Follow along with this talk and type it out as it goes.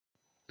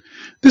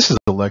This is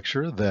a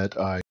lecture that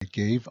I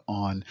gave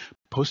on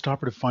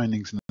postoperative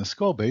findings in the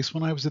skull base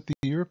when I was at the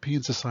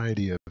European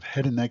Society of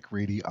Head and Neck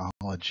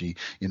Radiology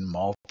in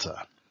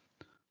Malta.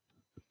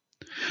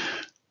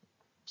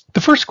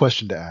 The first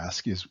question to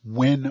ask is,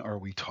 when are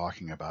we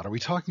talking about? Are we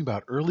talking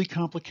about early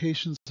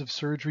complications of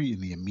surgery in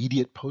the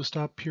immediate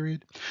post-op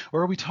period?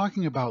 Or are we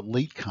talking about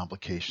late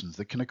complications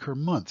that can occur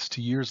months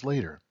to years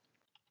later?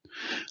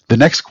 The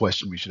next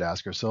question we should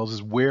ask ourselves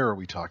is, where are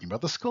we talking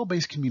about? The skull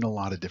base can mean a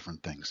lot of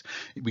different things.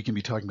 We can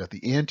be talking about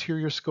the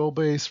anterior skull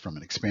base from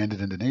an expanded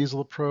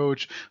endonasal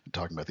approach, we're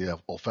talking about the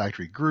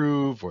olfactory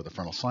groove or the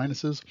frontal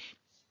sinuses.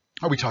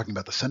 Are we talking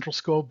about the central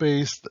skull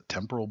base, the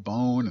temporal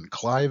bone and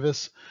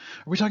clivus?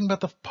 Are we talking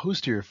about the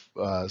posterior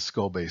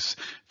skull base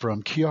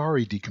from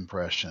Chiari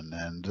decompression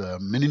and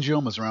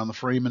meningiomas around the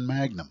foramen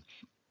magnum?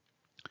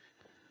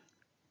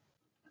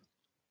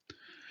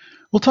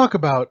 We'll talk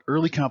about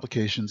early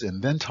complications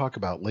and then talk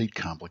about late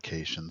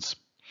complications.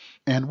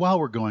 And while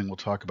we're going, we'll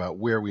talk about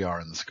where we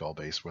are in the skull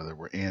base, whether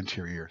we're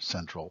anterior,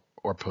 central,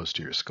 or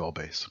posterior skull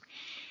base.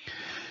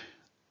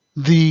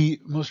 The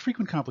most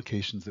frequent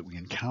complications that we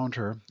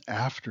encounter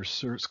after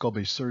skull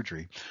base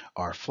surgery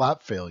are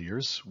flap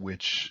failures,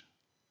 which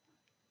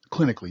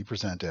clinically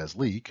present as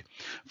leak,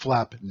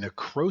 flap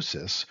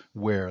necrosis,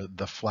 where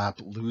the flap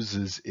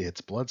loses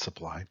its blood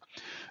supply,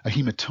 a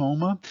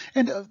hematoma,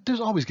 and there's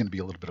always going to be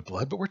a little bit of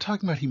blood, but we're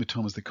talking about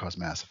hematomas that cause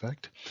mass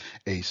effect,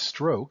 a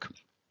stroke,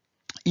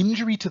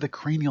 injury to the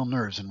cranial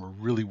nerves, and we're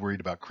really worried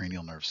about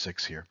cranial nerve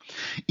 6 here,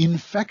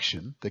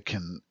 infection that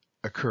can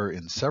occur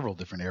in several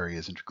different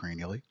areas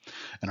intracranially,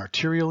 an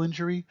arterial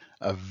injury,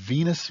 a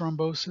venous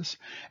thrombosis,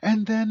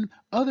 and then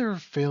other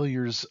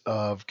failures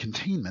of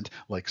containment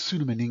like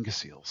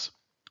pseudomeningoceles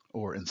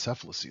or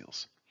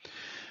encephaloceles.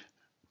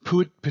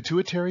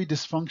 Pituitary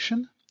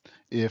dysfunction,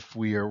 if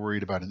we are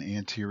worried about an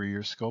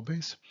anterior skull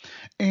base,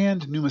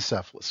 and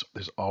pneumocephalus.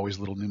 There's always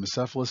little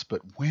pneumocephalus,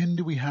 but when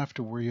do we have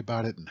to worry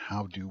about it and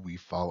how do we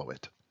follow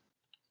it?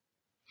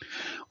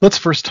 Let's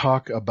first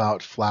talk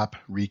about flap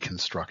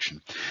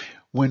reconstruction.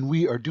 When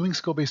we are doing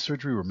skull base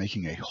surgery, we're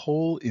making a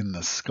hole in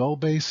the skull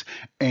base,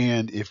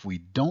 and if we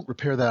don't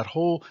repair that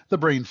hole, the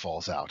brain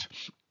falls out.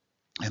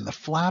 And the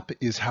flap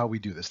is how we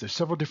do this. There's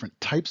several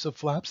different types of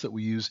flaps that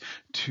we use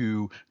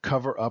to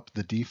cover up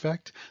the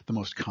defect. The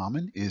most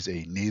common is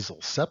a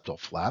nasal septal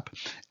flap,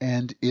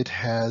 and it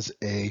has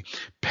a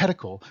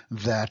pedicle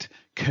that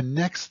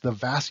connects the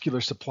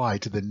vascular supply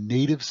to the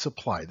native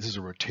supply. This is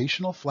a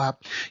rotational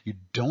flap. You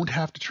don't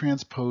have to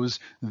transpose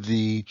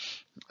the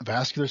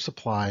vascular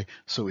supply,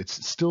 so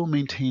it's still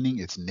maintaining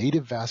its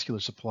native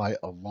vascular supply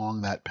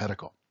along that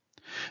pedicle.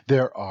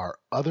 There are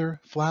other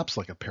flaps,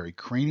 like a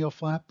pericranial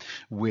flap,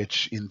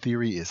 which in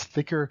theory is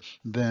thicker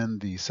than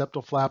the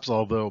septal flaps,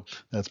 although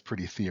that's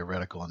pretty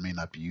theoretical and may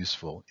not be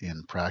useful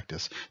in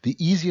practice. The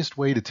easiest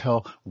way to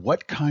tell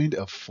what kind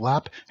of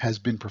flap has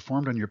been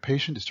performed on your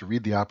patient is to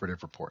read the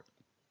operative report.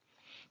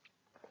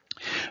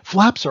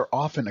 Flaps are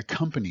often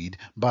accompanied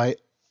by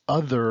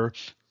other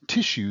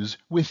tissues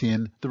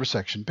within the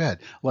resection bed,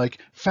 like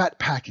fat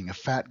packing. A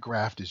fat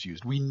graft is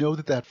used. We know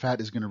that that fat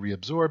is going to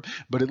reabsorb,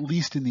 but at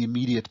least in the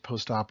immediate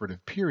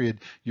postoperative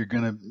period, you're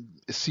going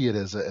to see it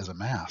as a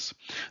mass.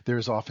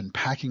 There's often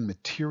packing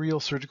material,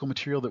 surgical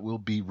material that will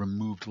be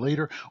removed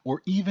later,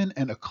 or even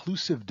an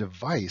occlusive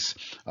device.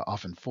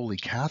 Often Foley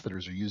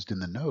catheters are used in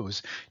the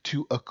nose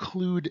to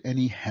occlude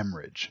any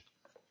hemorrhage.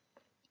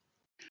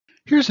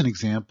 Here's an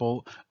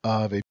example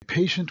of a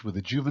patient with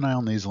a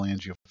juvenile nasal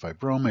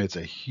angiofibroma. It's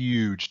a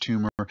huge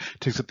tumor,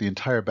 takes up the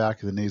entire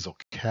back of the nasal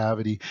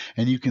cavity,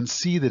 and you can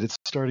see that it's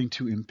starting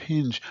to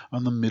impinge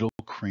on the middle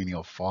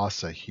cranial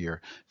fossa here.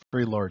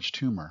 Very large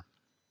tumor.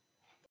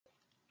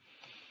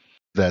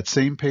 That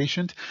same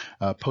patient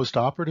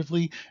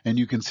post-operatively, and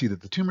you can see that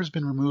the tumor's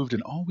been removed,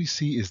 and all we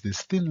see is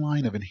this thin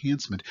line of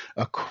enhancement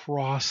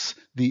across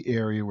the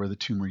area where the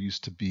tumor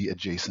used to be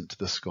adjacent to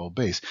the skull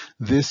base.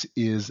 This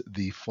is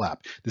the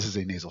flap. This is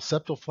a nasal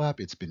septal flap.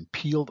 It's been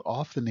peeled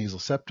off the nasal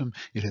septum.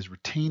 It has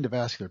retained a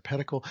vascular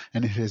pedicle,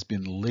 and it has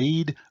been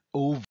laid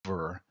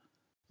over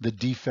the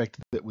defect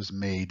that was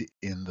made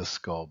in the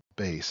skull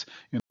base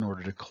in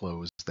order to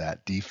close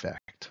that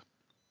defect.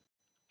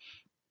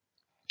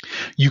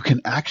 You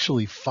can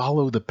actually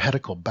follow the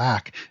pedicle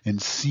back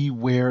and see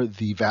where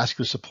the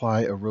vascular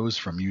supply arose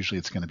from. Usually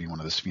it's going to be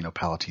one of the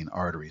sphenopalatine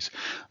arteries.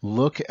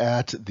 Look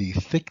at the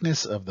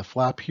thickness of the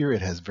flap here.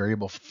 It has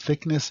variable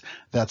thickness.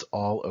 That's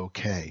all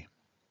okay.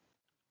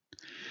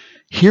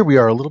 Here we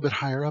are a little bit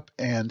higher up,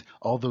 and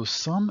although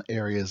some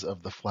areas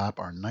of the flap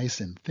are nice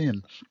and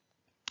thin,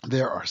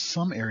 there are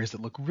some areas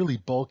that look really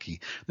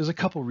bulky. There's a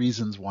couple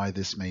reasons why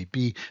this may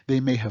be.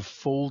 They may have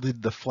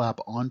folded the flap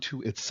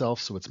onto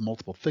itself, so it's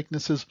multiple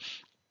thicknesses,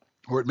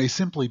 or it may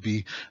simply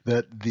be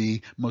that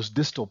the most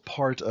distal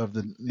part of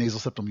the nasal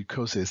septal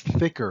mucosa is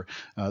thicker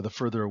the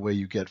further away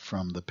you get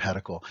from the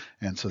pedicle,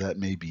 and so that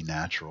may be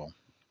natural.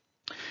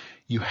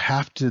 You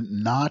have to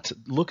not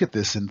look at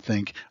this and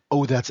think,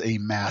 oh, that's a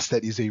mass,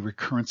 that is a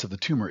recurrence of the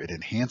tumor. It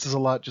enhances a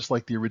lot just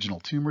like the original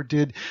tumor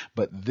did,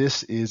 but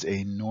this is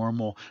a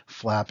normal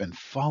flap, and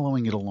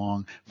following it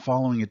along,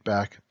 following it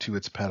back to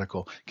its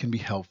pedicle can be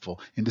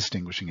helpful in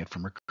distinguishing it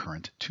from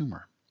recurrent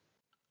tumor.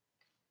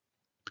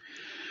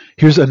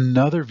 Here's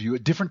another view, a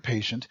different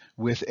patient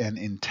with an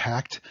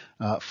intact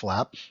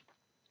flap.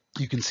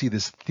 You can see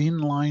this thin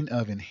line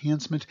of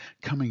enhancement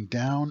coming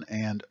down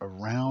and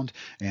around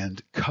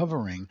and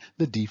covering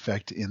the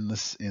defect in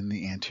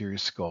the anterior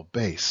skull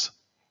base.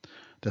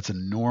 That's a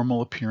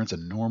normal appearance, a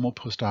normal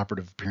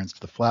postoperative appearance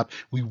to the flap.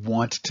 We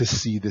want to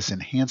see this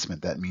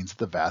enhancement. That means that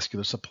the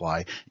vascular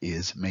supply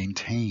is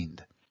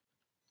maintained.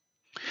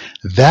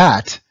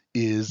 That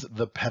is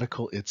the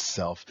pedicle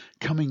itself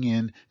coming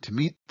in to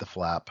meet the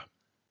flap.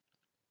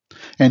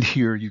 And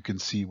here you can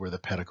see where the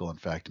pedicle, in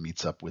fact,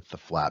 meets up with the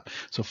flap.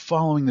 So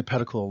following the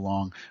pedicle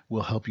along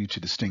will help you to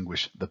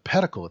distinguish the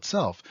pedicle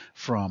itself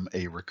from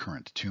a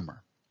recurrent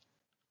tumor.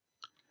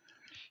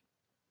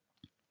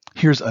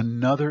 Here's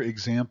another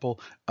example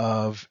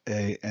of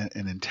an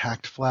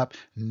intact flap,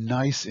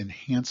 nice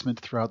enhancement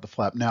throughout the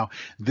flap. Now,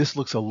 this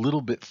looks a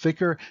little bit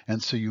thicker,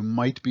 and so you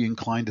might be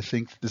inclined to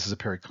think that this is a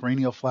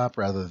pericranial flap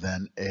rather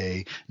than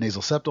a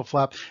nasal septal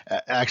flap.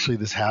 Actually,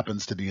 this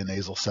happens to be a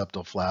nasal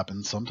septal flap,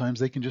 and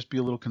sometimes they can just be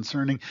a little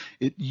concerning.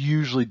 It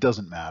usually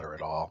doesn't matter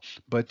at all,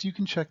 but you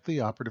can check the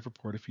operative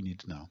report if you need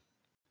to know.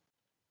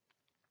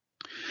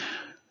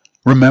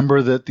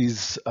 Remember that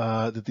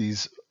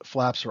these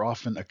flaps are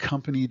often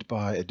accompanied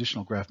by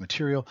additional graft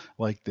material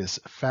like this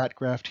fat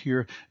graft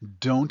here.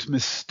 Don't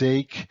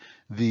mistake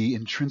the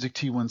intrinsic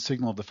T1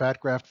 signal of the fat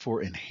graft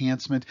for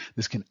enhancement.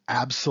 This can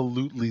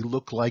absolutely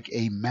look like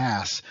a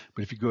mass,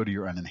 but if you go to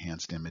your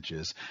unenhanced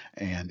images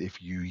and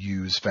if you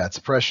use fat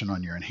suppression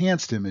on your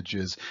enhanced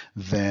images,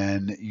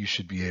 then you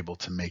should be able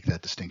to make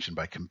that distinction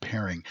by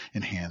comparing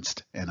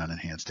enhanced and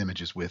unenhanced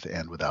images with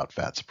and without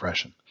fat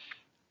suppression.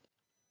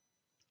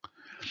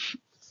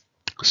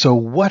 So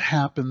what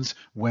happens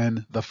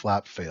when the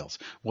flap fails?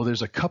 Well,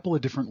 there's a couple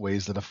of different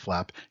ways that a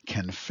flap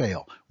can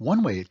fail.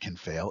 One way it can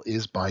fail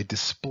is by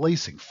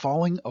displacing,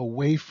 falling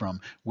away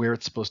from where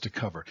it's supposed to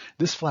cover.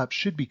 This flap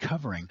should be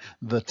covering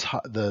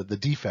the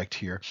defect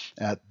here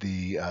at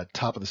the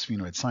top of the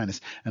sphenoid sinus,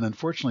 and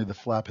unfortunately the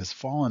flap has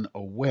fallen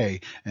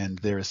away and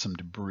there is some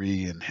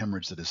debris and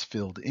hemorrhage that is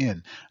filled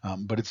in,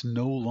 but it's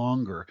no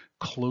longer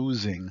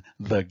closing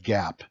the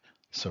gap.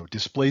 So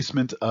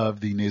displacement of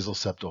the nasal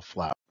septal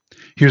flap.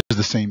 Here's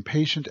the same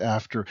patient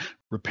after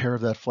repair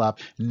of that flap.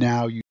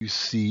 Now you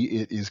see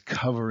it is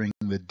covering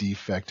the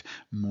defect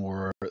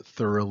more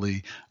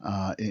thoroughly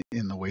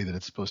in the way that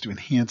it's supposed to,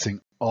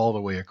 enhancing all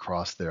the way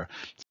across there.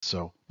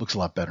 So looks a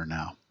lot better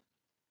now.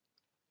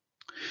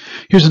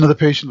 Here's another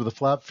patient with a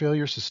flap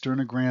failure.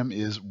 Cisternogram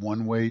is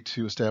one way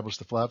to establish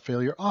the flap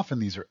failure. Often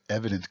these are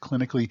evident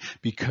clinically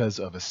because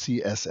of a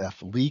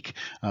CSF leak,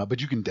 but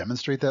you can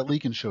demonstrate that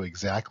leak and show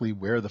exactly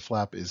where the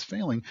flap is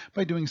failing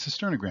by doing a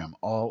cisternogram.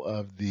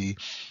 All the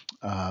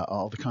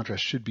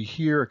contrast should be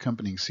here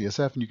accompanying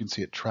CSF, and you can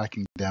see it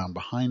tracking down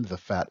behind the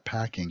fat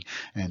packing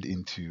and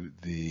into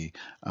the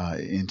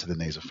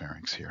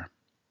nasopharynx here.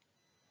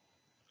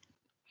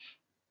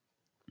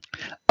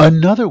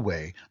 Another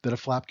way that a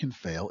flap can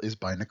fail is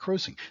by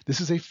necrosing.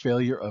 This is a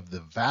failure of the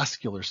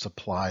vascular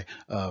supply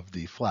of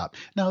the flap.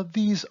 Now,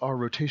 these are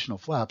rotational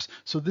flaps,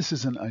 so this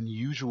is an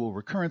unusual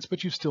recurrence,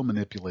 but you've still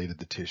manipulated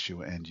the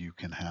tissue and you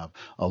can have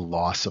a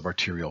loss of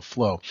arterial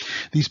flow.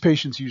 These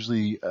patients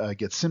usually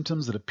get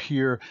symptoms that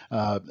appear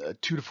 2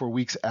 to 4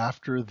 weeks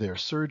after their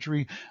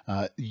surgery.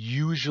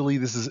 Usually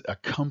this is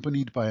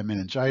accompanied by a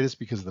meningitis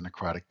because the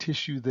necrotic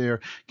tissue there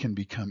can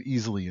become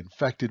easily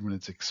infected when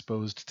it's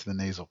exposed to the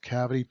nasal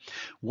cavity.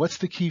 What's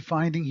the key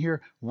finding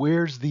here?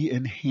 Where's the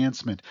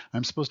enhancement?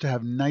 I'm supposed to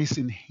have nice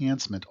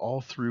enhancement all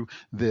through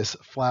this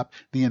flap.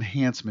 The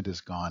enhancement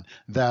is gone.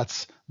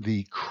 That's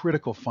the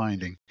critical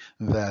finding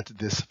that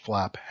this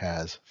flap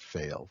has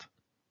failed.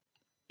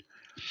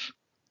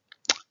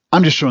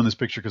 I'm just showing this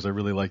picture because I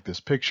really like this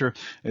picture.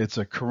 It's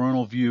a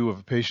coronal view of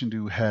a patient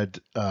who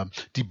had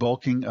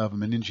debulking of a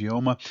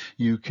meningioma.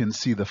 You can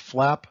see the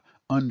flap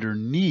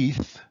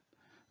underneath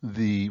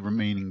the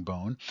remaining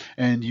bone,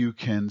 and you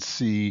can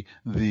see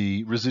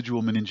the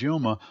residual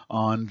meningioma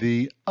on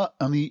the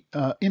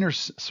inner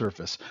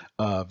surface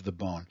of the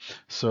bone.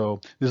 So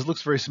this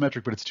looks very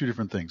symmetric, but it's two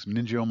different things.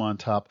 Meningioma on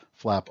top,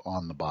 flap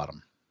on the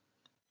bottom.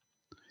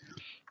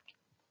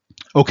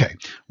 Okay,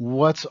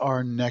 what's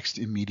our next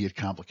immediate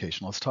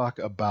complication? Let's talk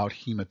about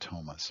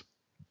hematomas.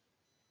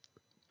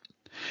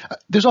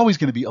 There's always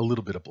going to be a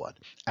little bit of blood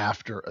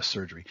after a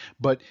surgery,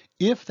 but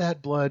if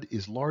that blood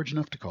is large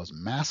enough to cause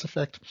mass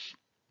effect,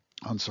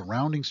 on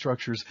surrounding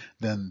structures,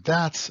 then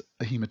that's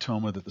a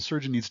hematoma that the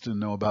surgeon needs to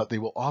know about. They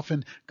will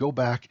often go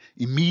back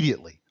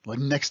immediately, like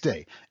next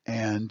day,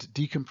 and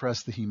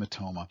decompress the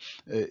hematoma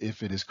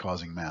if it is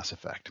causing mass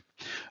effect.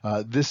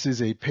 This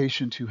is a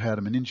patient who had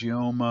a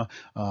meningioma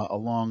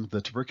along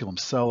the tuberculum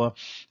sella,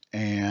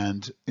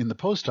 and in the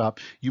post-op,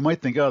 you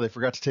might think, oh, they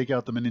forgot to take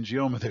out the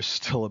meningioma. There's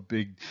still a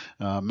big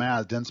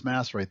mass, dense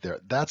mass right there.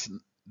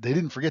 They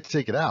didn't forget to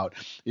take it out.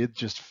 It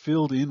just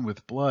filled in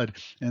with blood,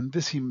 and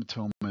this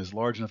hematoma is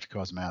large enough to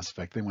cause mass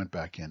effect. They went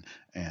back in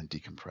and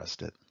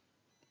decompressed it.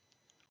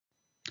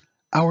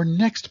 Our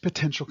next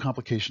potential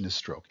complication is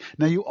stroke.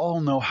 Now, you all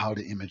know how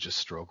to image a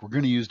stroke. We're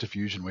going to use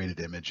diffusion-weighted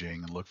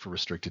imaging and look for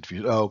restricted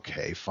diffusion.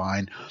 Okay,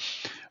 fine.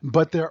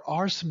 But there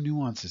are some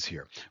nuances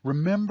here.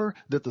 Remember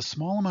that the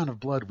small amount of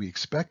blood we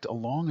expect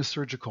along a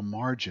surgical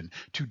margin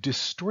to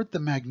distort the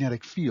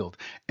magnetic field,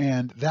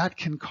 and that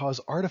can cause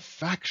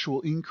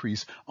artifactual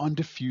increase on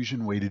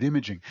diffusion-weighted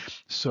imaging.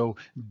 So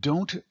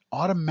don't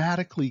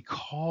automatically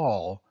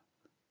call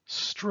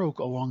stroke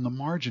along the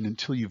margin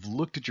until you've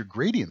looked at your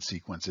gradient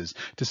sequences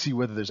to see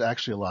whether there's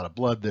actually a lot of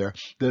blood there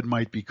that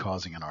might be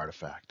causing an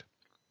artifact.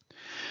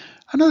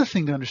 Another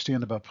thing to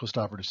understand about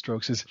postoperative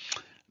strokes is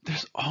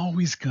there's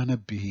always going to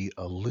be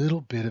a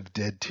little bit of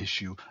dead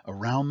tissue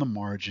around the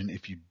margin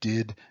if you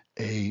did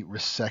a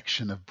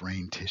resection of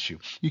brain tissue.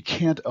 You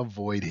can't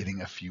avoid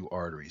hitting a few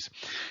arteries.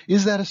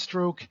 Is that a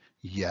stroke?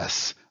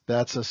 Yes,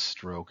 that's a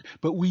stroke.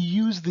 But we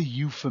use the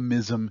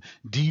euphemism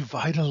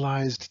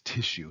devitalized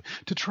tissue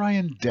to try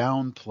and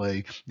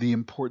downplay the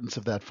importance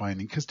of that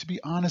finding, because to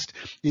be honest,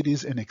 it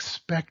is an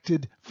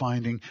expected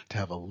finding to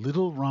have a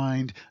little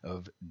rind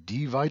of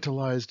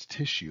devitalized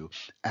tissue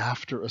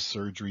after a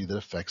surgery that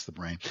affects the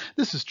brain.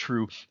 This is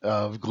true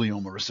of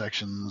glioma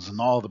resections and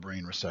all the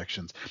brain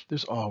resections.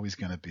 There's always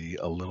going to be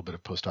a little bit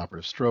of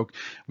postoperative stroke.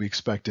 We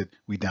expect it,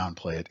 we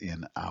downplay it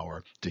in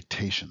our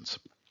dictations.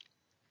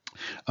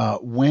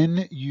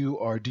 When you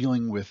are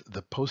dealing with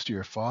the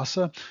posterior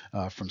fossa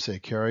from, say,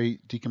 Cary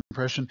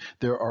decompression,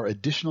 there are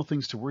additional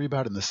things to worry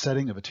about in the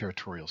setting of a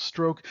territorial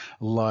stroke,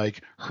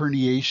 like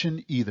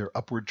herniation, either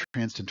upward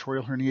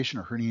transtentorial herniation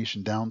or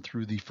herniation down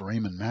through the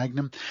foramen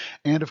magnum,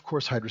 and of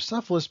course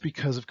hydrocephalus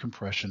because of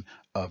compression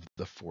of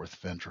the fourth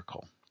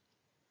ventricle.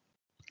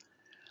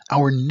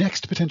 Our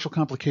next potential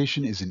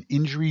complication is an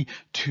injury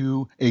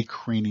to a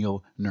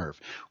cranial nerve.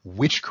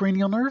 Which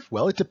cranial nerve?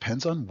 Well, it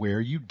depends on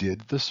where you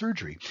did the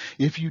surgery.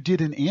 If you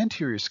did an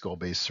anterior skull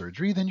base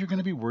surgery, then you're going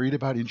to be worried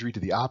about injury to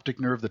the optic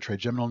nerve, the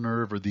trigeminal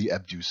nerve, or the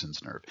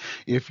abducens nerve.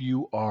 If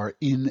you are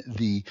in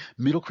the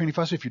middle cranial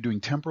fossa, if you're doing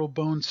temporal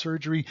bone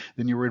surgery,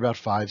 then you're worried about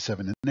 5,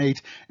 7, and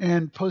 8.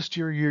 And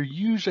posterior,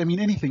 usually, I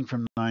mean, anything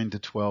from 9 to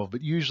 12,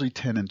 but usually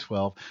 10 and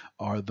 12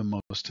 are the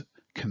most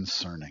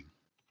concerning.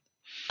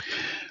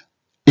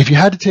 If you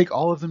had to take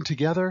all of them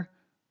together,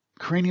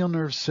 cranial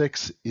nerve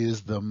 6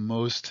 is the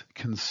most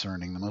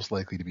concerning, the most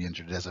likely to be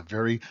injured. It has a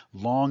very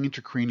long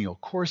intracranial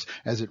course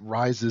as it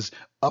rises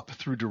up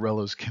through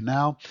Dorello's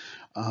canal.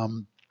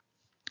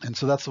 And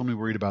so that's the one we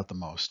worried about the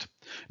most.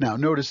 Now,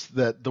 notice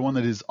that the one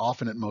that is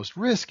often at most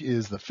risk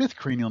is the 5th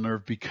cranial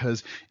nerve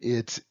because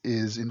it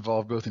is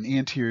involved both in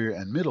anterior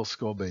and middle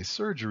skull base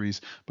surgeries,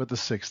 but the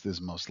 6th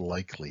is most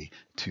likely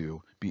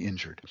to be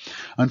injured.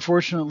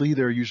 Unfortunately,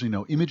 there are usually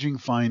no imaging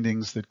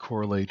findings that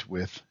correlate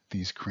with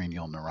these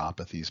cranial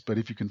neuropathies, but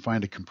if you can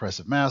find a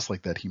compressive mass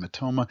like that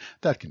hematoma,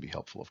 that can be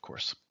helpful, of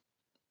course.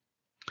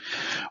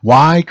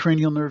 Why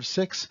cranial nerve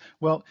 6?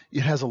 Well,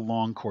 it has a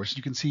long course.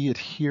 You can see it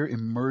here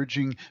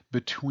emerging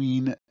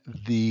between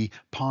the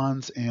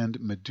pons and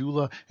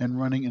medulla and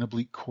running an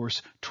oblique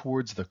course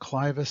towards the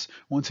clivus.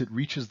 Once it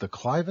reaches the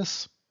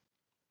clivus,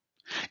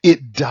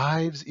 it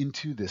dives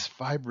into this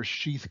fibrous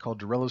sheath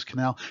called Dorello's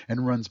canal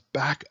and runs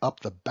back up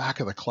the back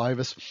of the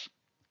clivus.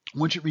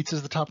 Once it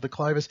reaches the top of the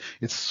clivus,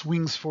 it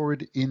swings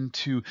forward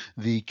into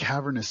the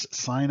cavernous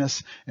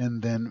sinus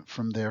and then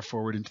from there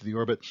forward into the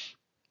orbit.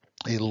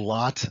 A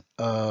lot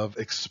of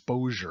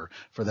exposure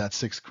for that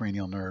 6th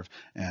cranial nerve,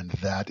 and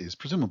that is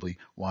presumably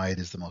why it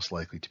is the most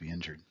likely to be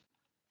injured.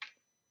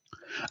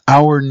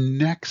 Our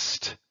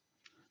next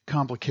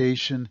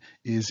complication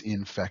is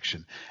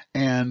infection.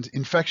 And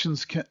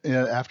infections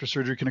after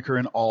surgery can occur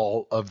in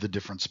all of the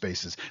different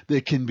spaces.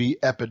 They can be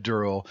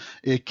epidural,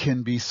 it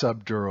can be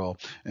subdural,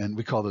 and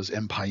we call those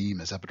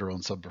empyemas, epidural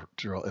and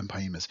subdural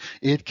empyemas.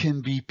 It can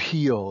be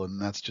peel,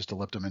 and that's just a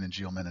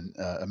leptomeningeal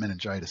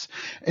meningitis.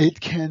 It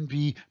can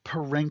be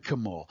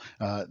parenchymal,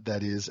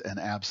 that is an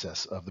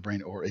abscess of the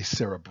brain, or a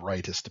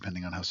cerebritis,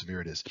 depending on how severe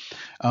it is.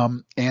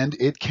 And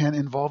it can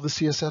involve the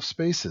CSF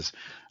spaces.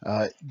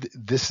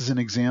 This is an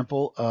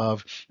example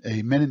of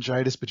a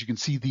meningitis, but you can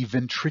see the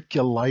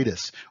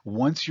ventriculitis.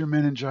 Once your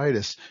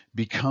meningitis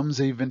becomes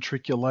a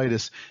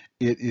ventriculitis,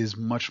 it is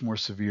much more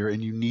severe,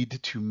 and you need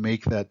to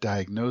make that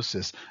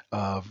diagnosis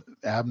of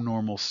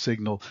abnormal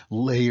signal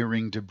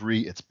layering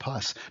debris. It's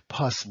pus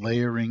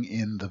layering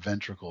in the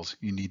ventricles.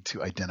 You need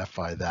to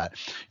identify that.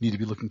 You need to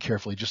be looking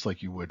carefully, just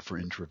like you would for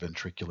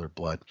intraventricular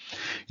blood.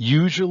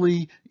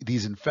 Usually,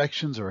 these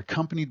infections are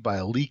accompanied by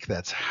a leak.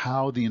 That's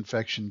how the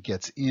infection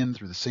gets in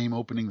through the same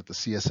opening that the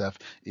CSF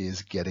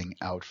is getting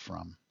out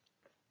from.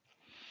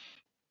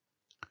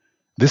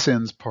 This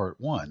ends part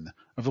 1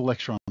 of the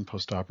lecture on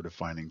postoperative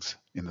findings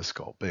in the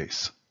skull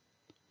base.